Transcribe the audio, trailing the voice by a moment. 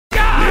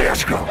Not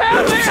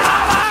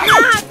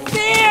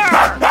fair!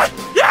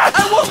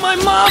 I want my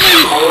mommy!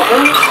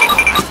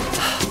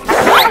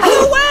 Go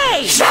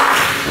away!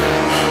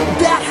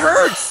 That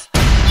hurts!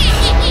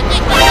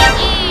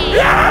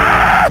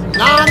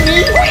 Nani?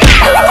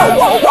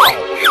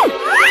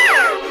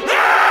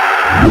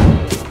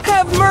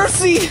 Have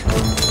mercy!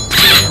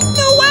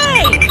 No way!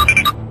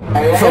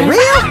 For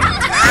real?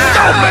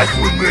 Don't mess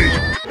with me!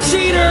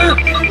 Cheater!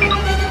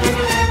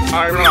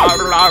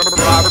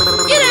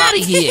 Get out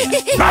of here!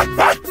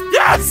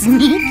 Yes!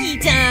 Sneaky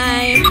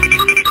time!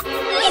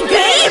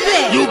 Baby!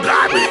 You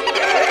got me!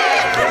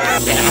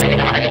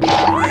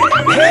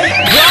 Hey,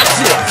 watch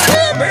it!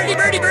 Birdie,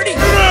 birdie, birdie!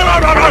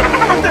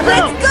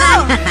 Let's go!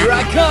 Here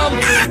I come!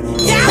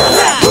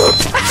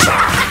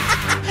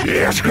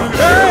 Yes, go!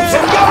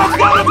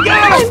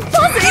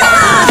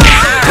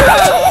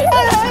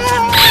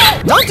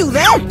 Don't do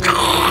that!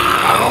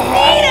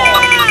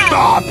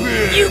 Stop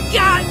it! You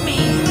got me!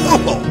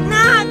 Oh.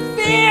 Not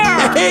fair!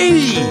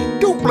 Hey!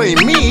 Don't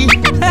blame me!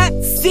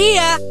 See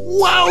ya!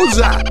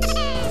 Wowza!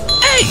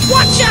 Hey,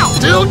 watch out!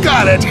 Still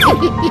got it! I'm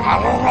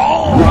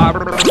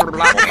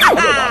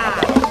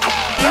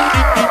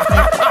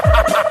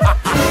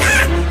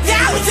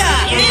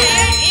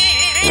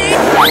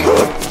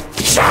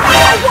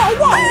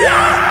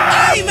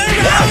a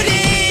rowdy!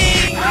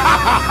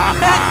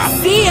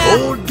 See ya!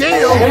 Old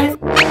Gale!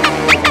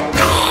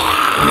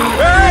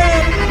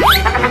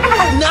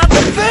 Not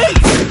the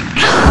face!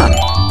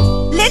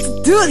 Let's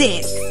do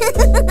this!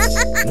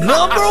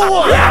 Number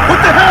one! What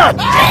the hell?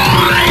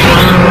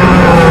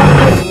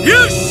 You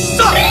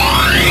suck!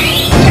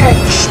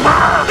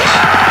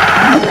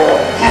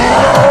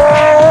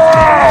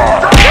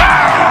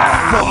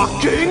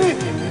 Fucking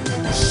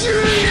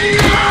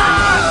shit!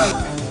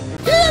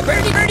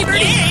 Birdie, birdie,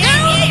 birdie!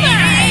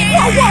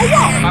 Whoa, whoa,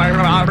 whoa!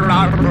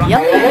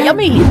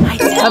 Yummy,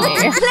 nice tummy.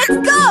 Let's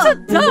go!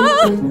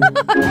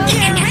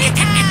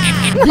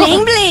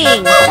 Bling,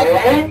 bling!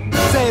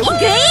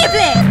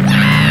 Increíble!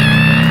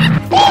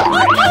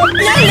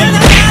 No!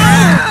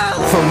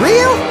 For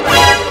real?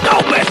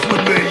 Don't mess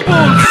with me!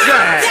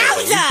 Bullshit!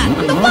 Yowza!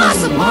 The boss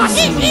of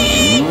bosses!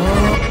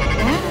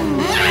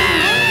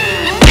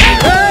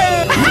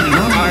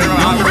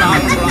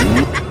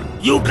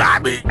 You got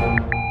me!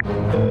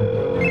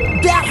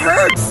 That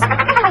hurts!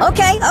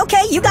 Okay,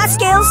 okay, you got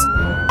skills.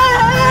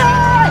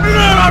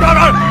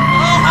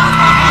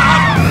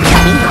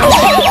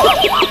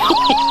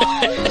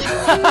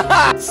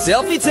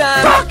 Selfie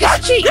time!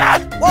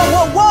 Whoa,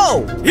 whoa, whoa!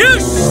 You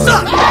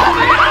suck!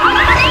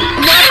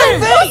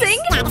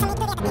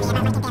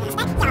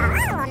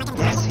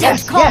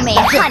 Don't call me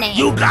honey.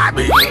 You got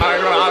me!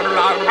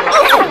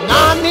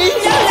 Nani?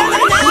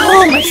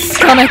 Oh, my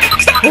stomach.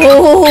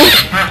 Oh,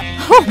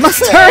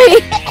 must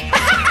hurry.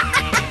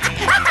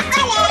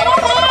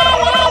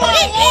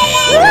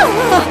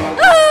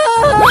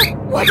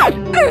 What on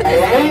earth?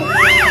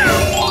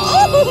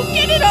 Oh,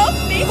 get it off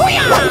me! Whoa,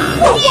 whoa,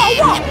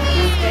 whoa!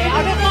 Stay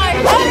out of my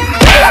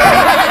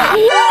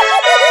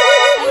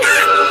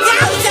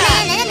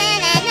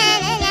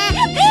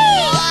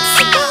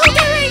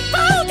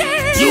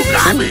You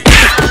got me!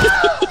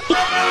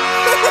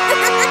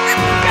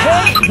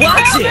 Hey,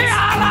 watch it!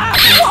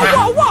 Whoa,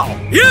 whoa, whoa!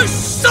 You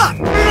suck!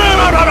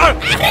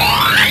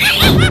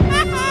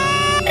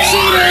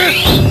 Cheater!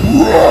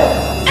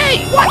 Hey,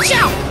 watch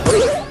out!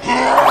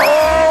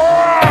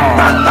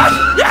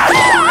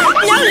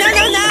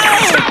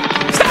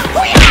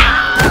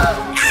 No!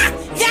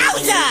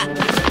 Yowza!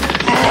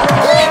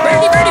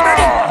 Birdie, birdie,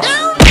 birdie!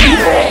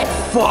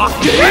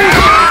 Fuck it!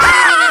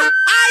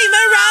 I'm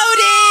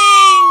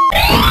eroding!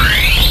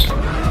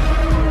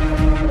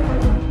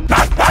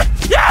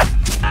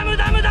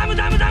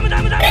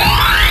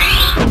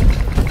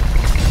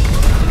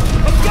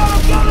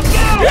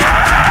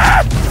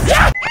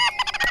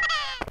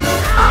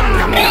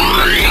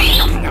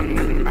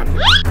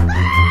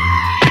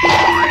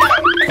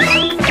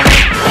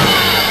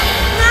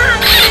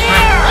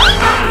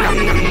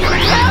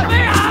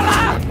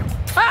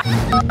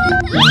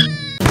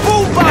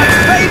 Boombox,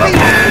 baby!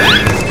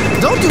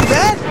 Don't do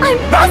that! I'm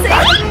buzzing!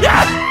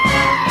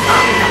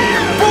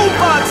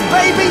 Boombox,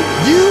 baby!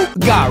 You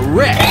got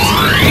wrecked!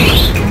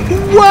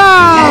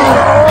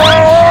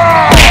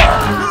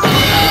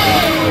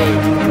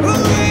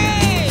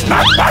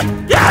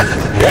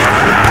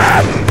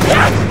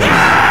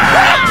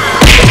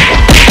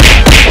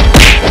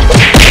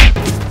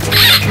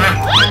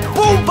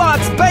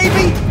 Boombox,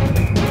 baby!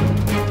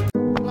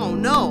 Oh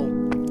no!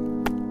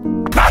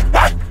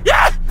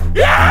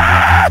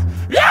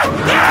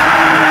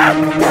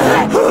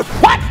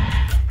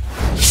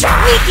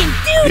 We can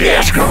do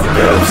this! Go!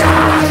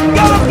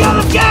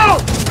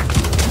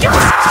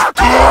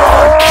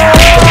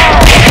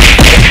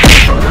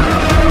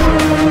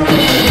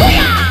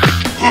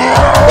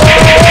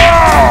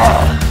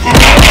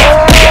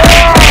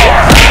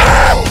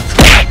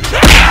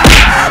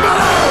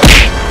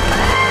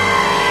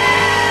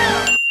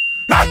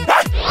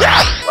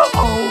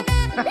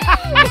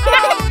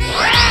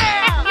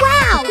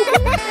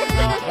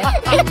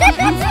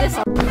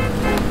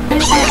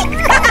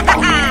 Wow!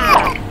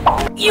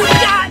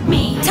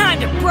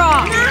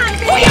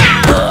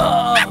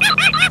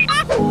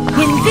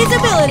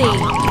 Invisibility!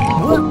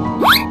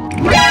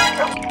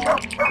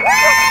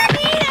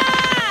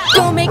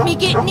 Don't make me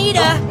get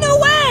Nita! No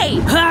way!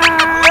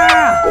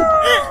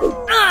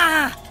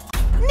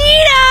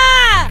 Nita!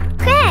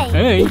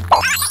 Hey.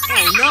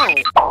 Oh no!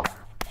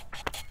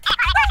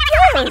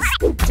 Yes!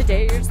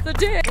 Today's the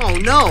day! Oh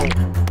no!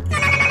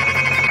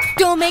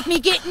 Don't make me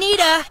get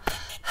Nita!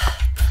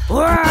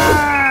 Who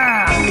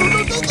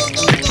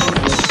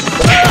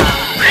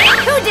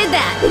did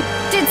that?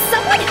 Did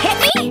someone hit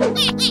me?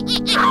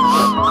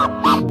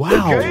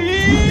 Wow!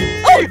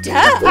 Oh,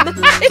 damn!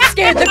 It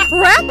scared the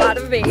crap out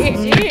of me!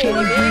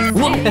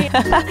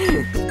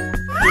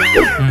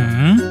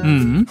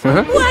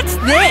 What's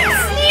this?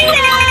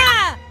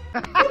 Nita!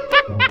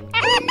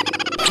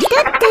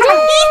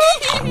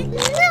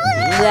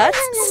 That's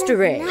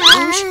strange.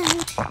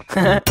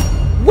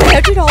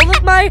 Where did all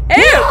of my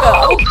hair go?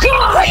 Oh,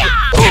 damn!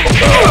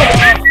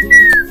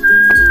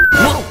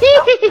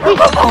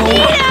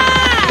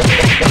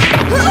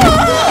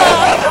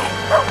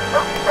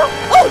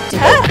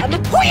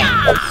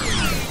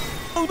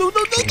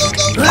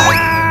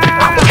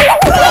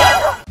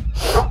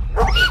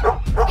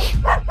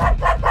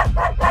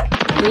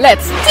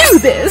 Let's do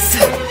this!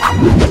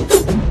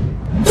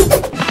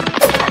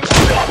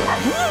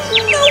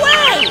 No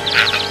way!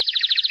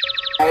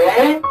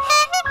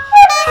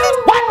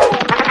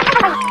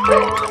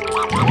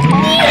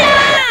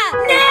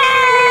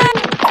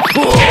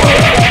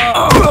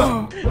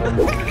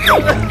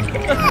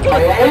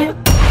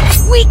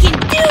 We can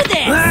do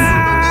this!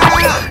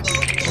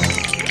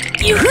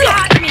 You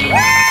got me!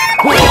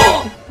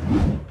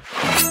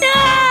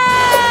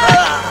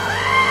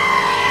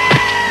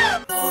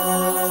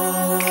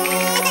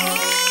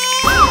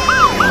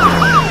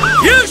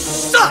 You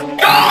suck!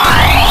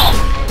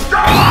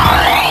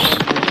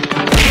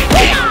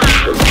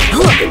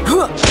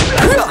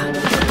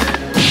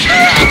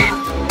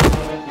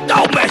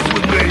 Don't mess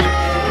with me!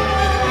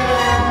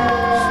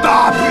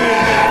 Stop it!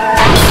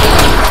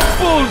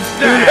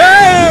 Bullshit!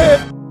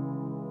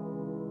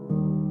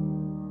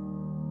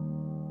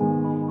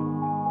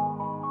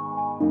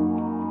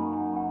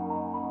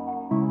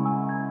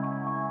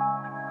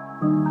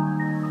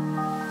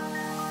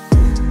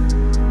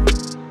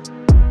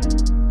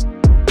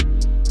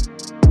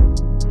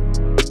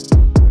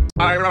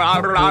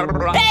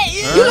 Hey,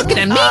 you looking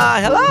at me?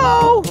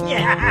 Hello?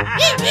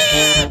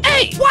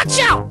 Hey, watch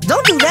out!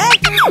 Don't do that!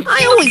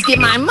 I always get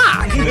my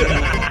mark!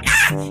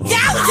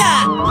 Yowza!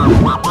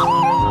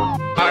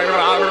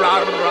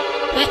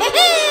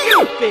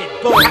 Stupid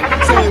boy!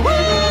 Say what?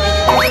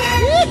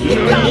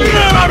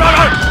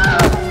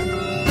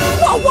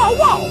 Whoa, whoa,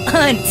 whoa!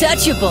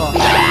 Untouchable!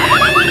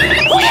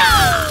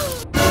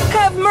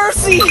 Have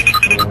mercy!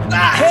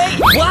 Hey,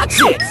 watch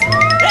it!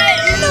 Hey,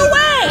 No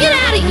way! Get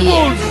out of here!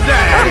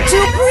 I'm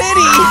too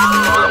pretty!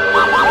 Oh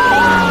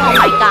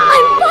my god!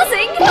 I'm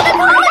buzzing for the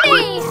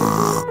colony!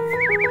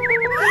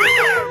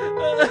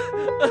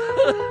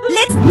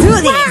 Let's do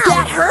this!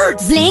 That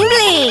hurts! Bling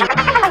bling!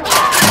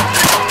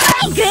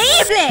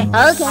 Increíble!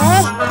 Okay.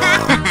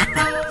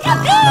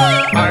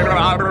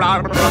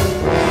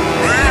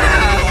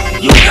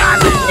 You got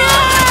it!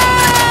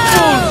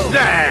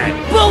 Bullshit!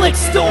 Bullet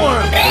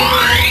storm!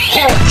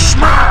 Hulk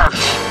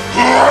smash!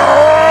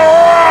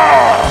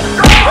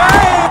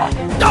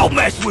 Don't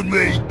mess with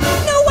me!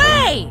 No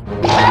way!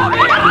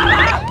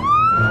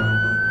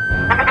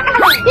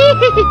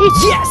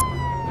 Yes!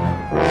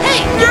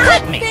 Hey, you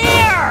hit me!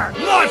 There!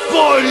 Not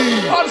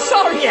funny! I'm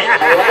sorry!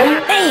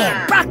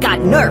 Man, Brock got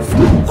nerfed!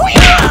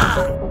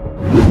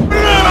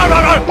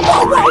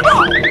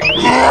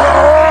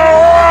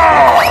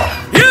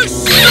 You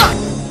suck!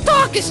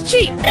 Talk is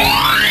cheap!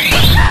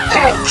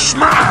 Hulk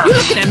smash! You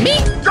looking at me?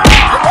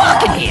 I'm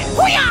walking here!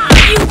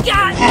 You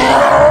got me!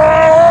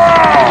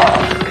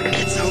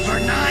 It's over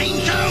 9,000!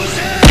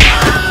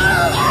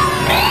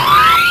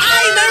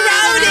 I'm a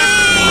rowdy!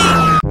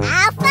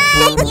 I'll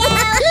find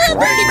you!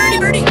 Birdie, birdie,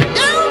 birdie!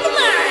 Down the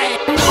line!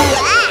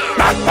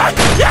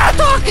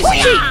 Talk is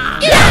cheap!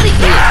 Get out of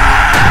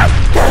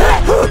here!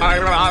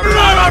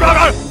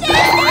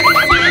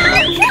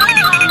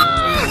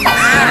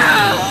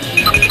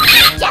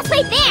 Just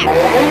wait there!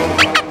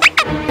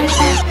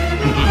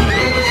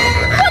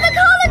 For the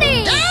colony!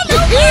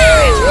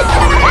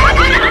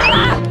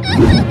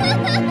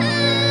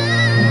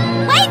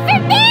 Wait for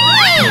me!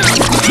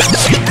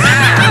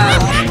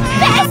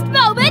 Best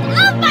moment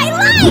of my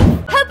life!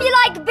 Hope you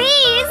like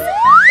bees!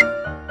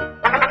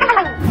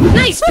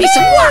 Nice piece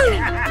of work!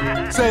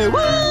 Say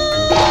what?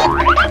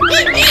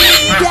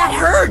 That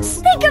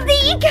hurts! Think of the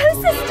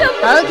ecosystem!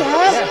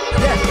 Okay.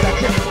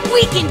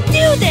 We can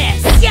do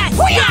this! Yes!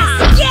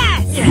 Yes!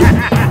 Yes!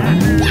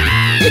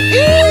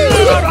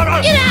 Get out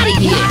of here!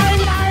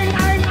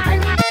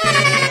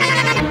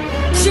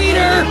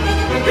 Cheater!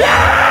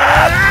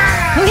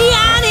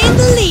 Leon in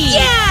the lead!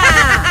 Yeah!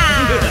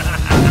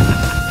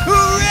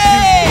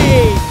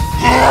 Hooray!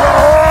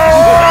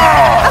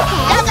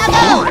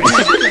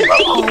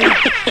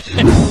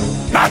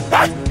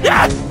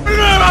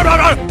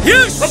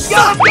 You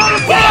suck!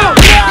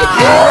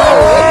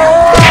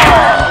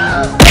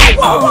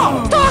 Whoa,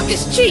 whoa, whoa!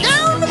 this cheap.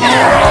 Down the Oh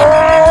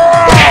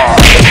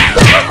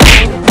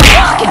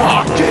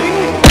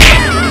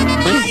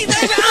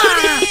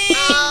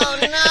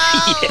no!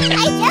 I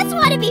just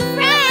want to be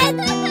friends.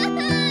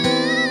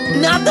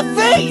 Not the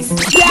face!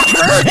 That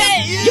hurt!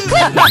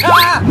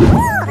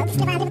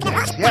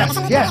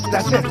 Yes,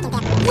 that's it.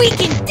 We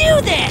can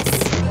do this!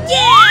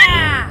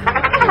 Yeah!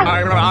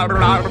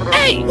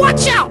 Hey,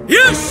 watch out!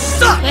 You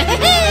suck! Birdie!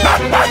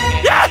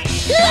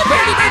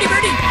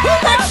 Who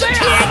wants the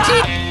TNT?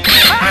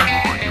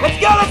 Let's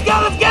go!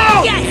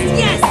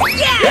 Yes!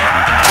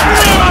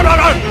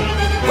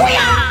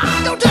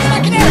 Hoo-yah! Don't touch my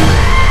canary!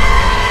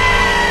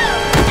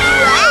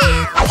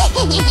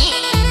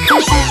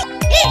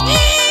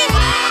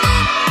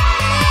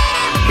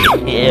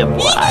 Yeah, boy.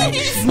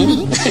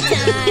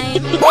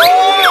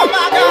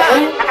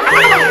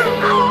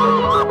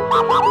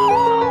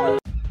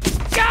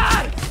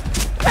 God!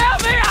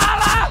 Help me,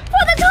 Allah!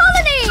 For the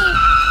colony!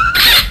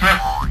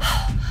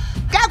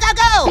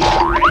 Go!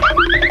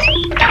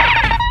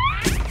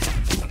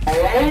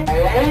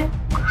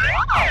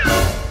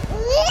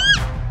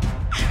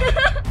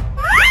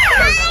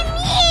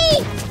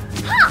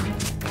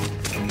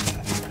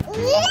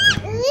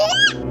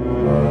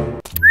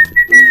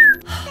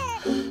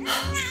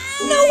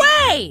 No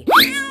way!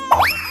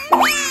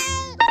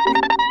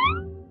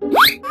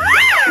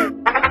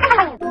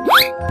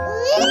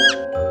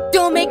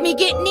 Don't make me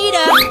get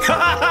Nita!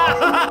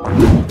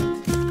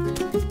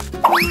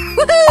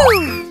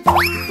 Woohoo!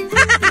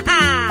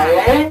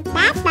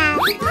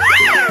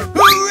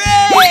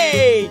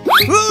 Hooray!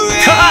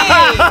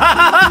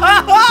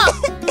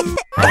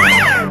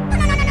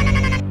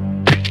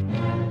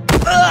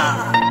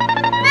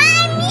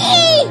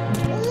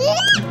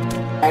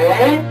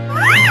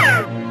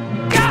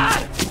 God!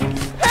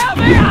 Help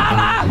me,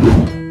 Allah!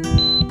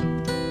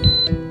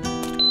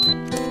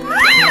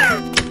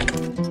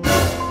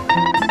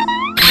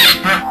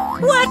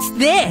 What's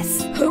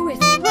this? Who is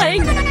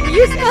playing the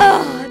music?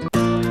 Hello?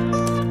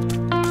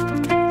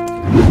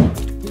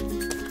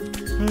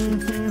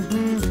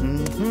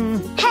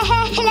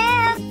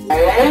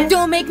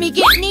 Don't make me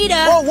get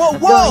Nita! Whoa!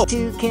 Going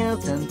to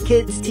kill some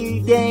kids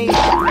today.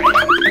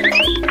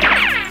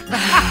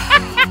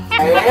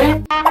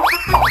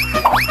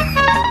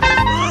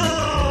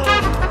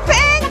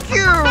 Thank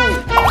you!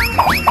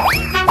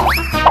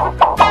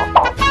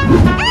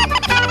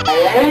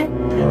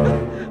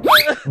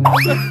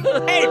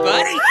 Hey,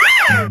 buddy!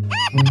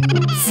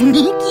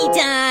 Sneaky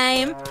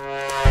time!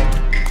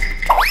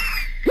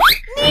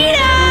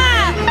 Nita!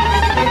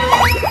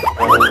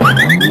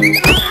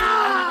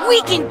 We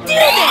can do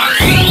this!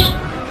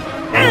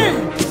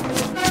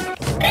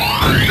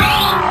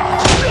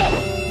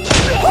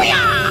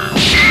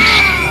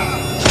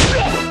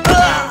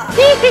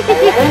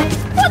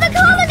 For the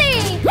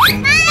colony!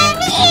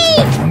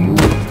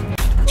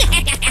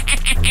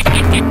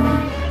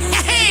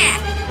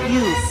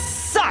 You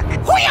suck!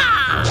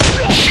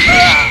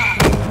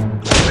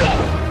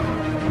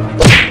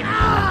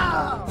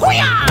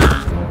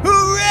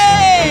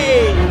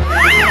 Hooray!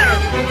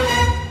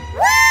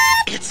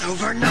 It's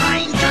over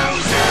 9,000.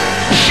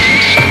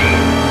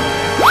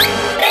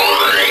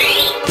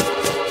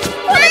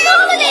 For the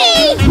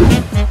colony!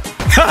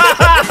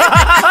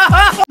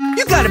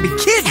 You gotta be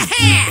kidding!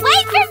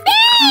 Wait for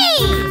me!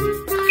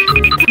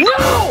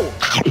 No!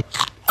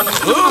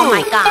 Oh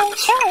my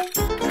gosh.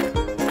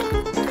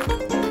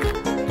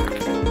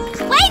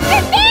 Wait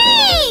for me!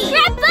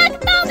 Scrapbook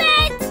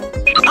moment!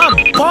 I'm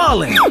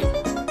balling!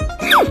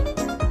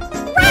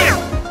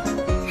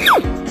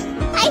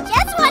 I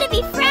just want to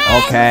be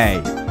friends.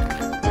 Okay.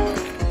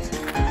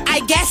 I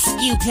guess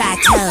you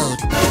plateaued.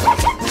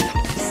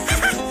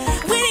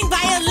 Winning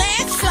by a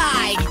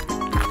landslide!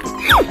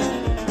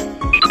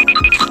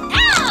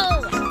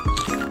 Ow!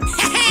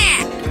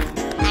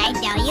 I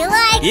know you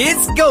like.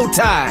 It's go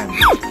time!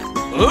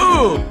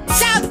 Ooh!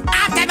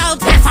 Suboptimal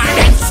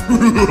performance!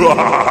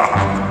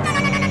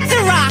 The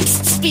rocks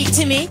speak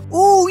to me.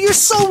 Ooh, you're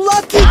so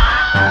lucky!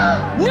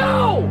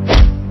 No!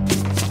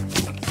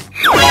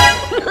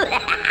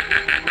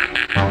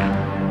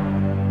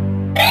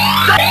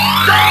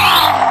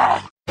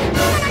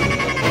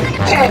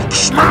 Hulk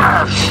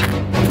smash!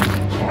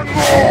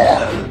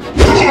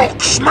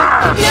 Hulk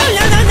smash! No!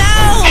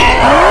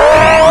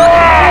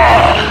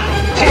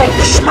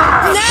 Hulk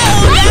smash!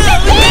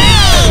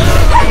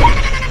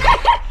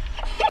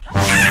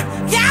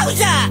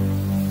 Yowza!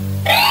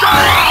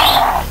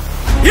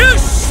 You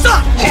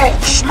suck!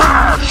 Hulk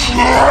smash!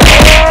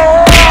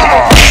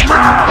 Hulk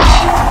smash!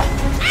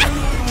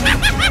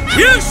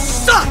 You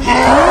suck!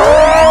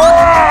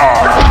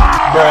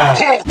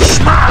 Hulk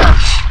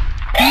smash!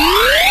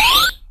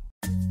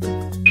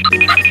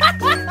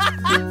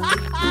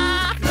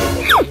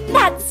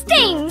 That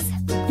stings.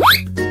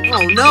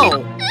 Oh no!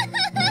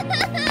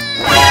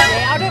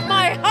 Stay out of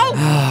my house!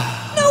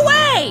 No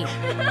way!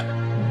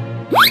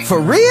 For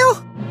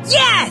real?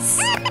 Yes!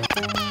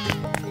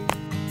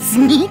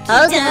 Sneaky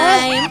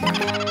time!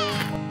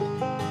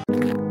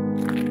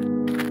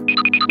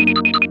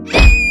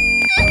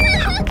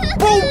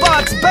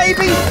 Boombox,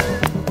 baby!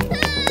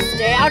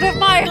 Stay out of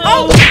my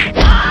house!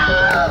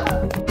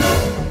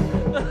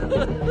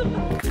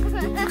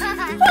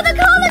 For the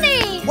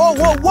colony! Whoa,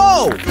 whoa,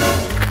 whoa!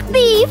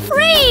 Be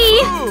free!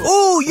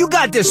 Ooh, you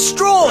got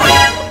destroyed!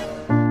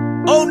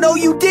 Oh, no,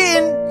 you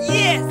didn't!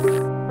 Yes!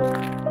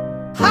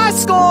 High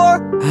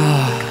score!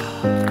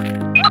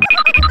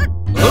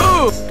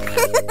 Ooh!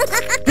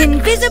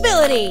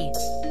 Invisibility!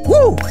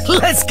 Woo!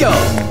 Let's go!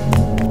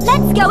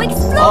 Let's go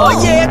explore!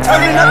 Oh, yeah,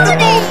 turning up the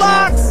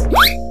boombox!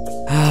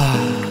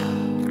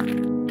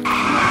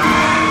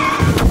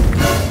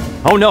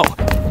 Oh no!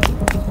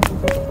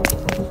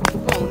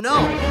 Oh, no!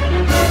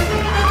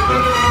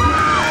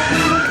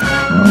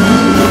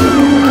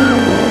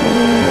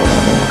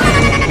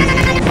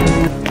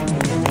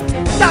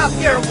 Stop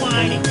your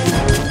whining!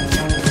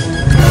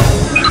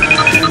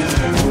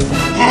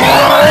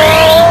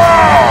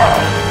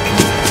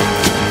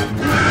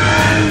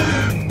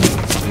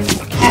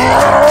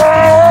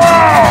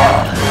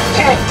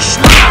 Hulk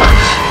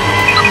smash!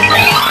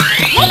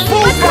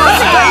 Boombox,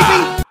 baby!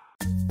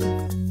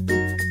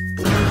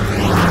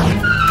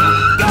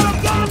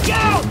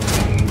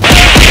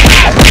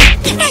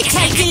 My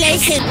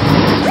calculation!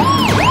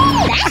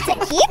 That's a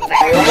keeper!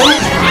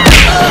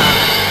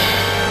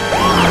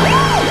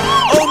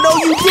 Oh, no,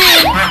 you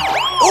didn't!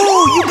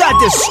 Ooh, you got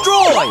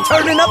destroyed!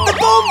 Turning up the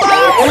boombox!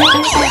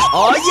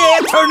 Oh, yeah,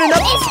 turning up...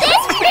 Is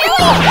this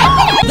really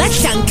happening?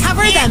 Let's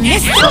uncover the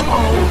mystery!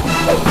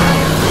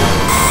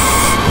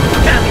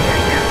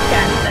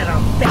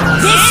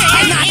 This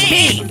cannot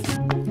be!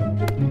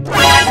 I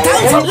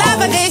don't love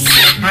this!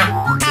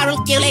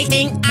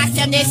 Calculating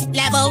awesomeness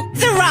level.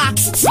 The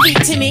rocks speak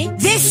to me.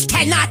 This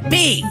cannot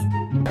be!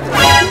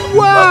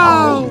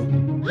 Wow!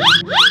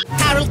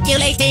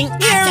 Calculating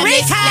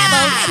awesomeness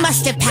level. I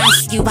must have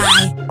passed you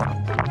by.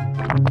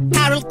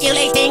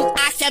 Calculating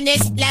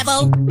awesomeness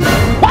level.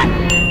 What?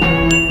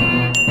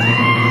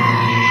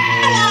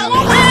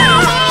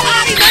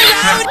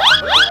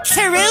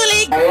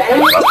 Cerulean!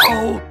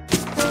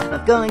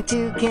 I'm going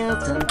to kill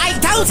some... I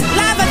don't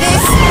love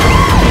this!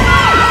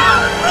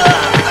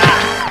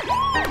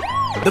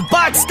 The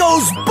box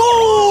goes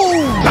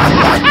boom!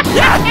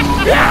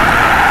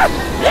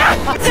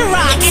 The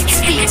rocks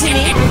speak to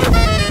me.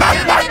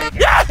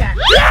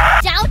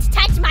 Don't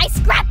touch my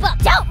scrapbook!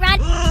 Don't run!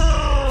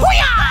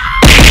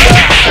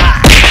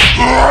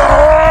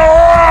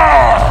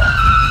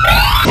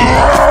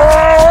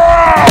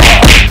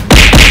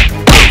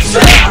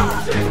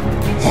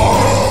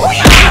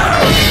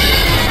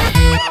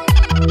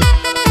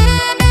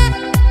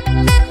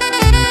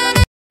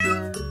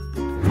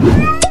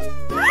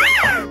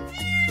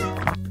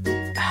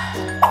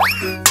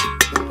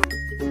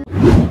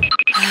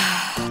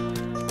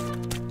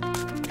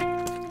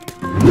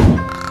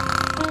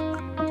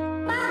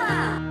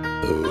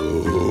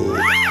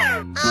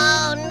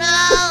 Oh no!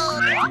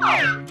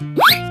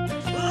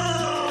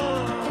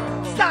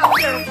 Stop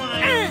your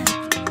whining!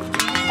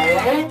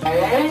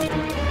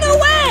 No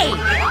way!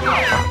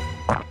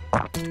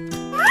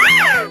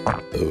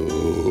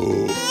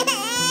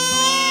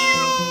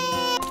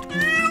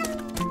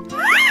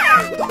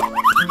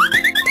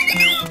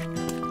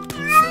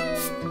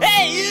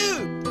 Hey, you!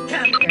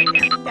 Come here,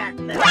 you fat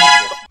little...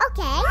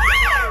 Okay.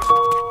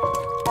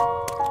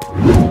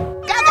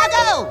 Go, go,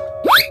 go!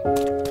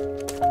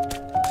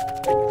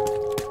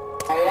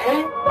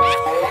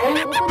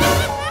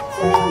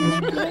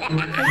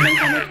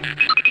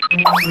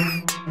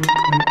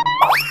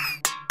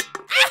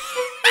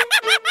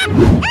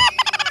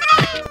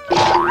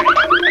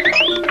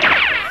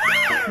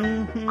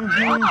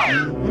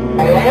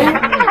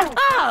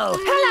 Oh,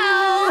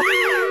 hello!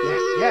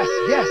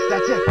 Yes,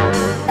 that's it.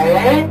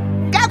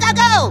 Go, go,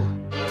 go!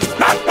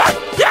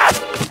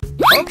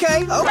 Okay.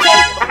 Oh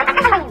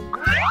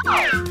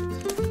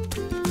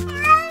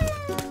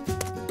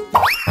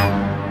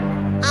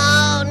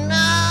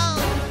no!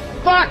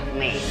 Fuck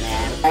me,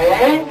 man!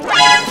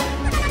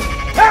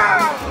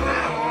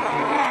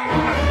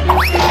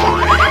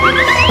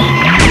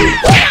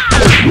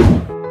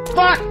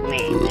 Fuck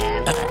me,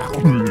 man!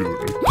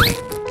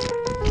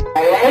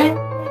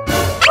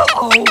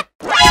 Uh-oh!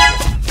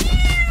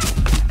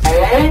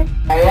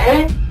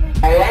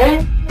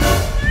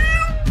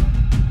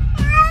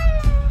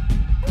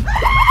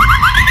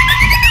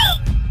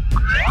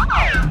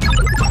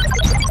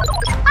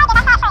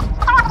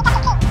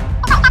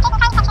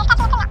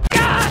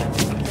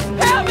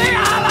 Help me,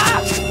 Allah!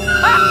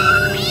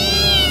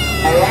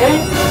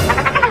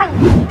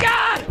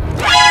 God!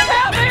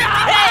 Help me,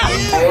 Allah!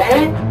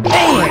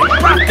 Man,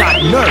 Brock got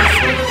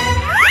nerfed.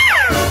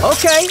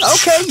 Okay,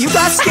 you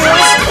got skills.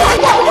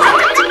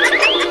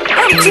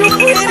 I'm too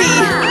pretty.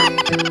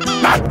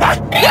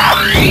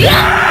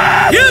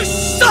 You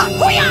suck!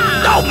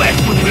 Don't mess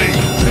with me!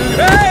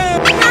 Hey!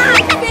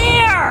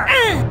 There!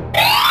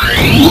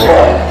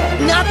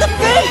 Not the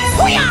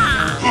face!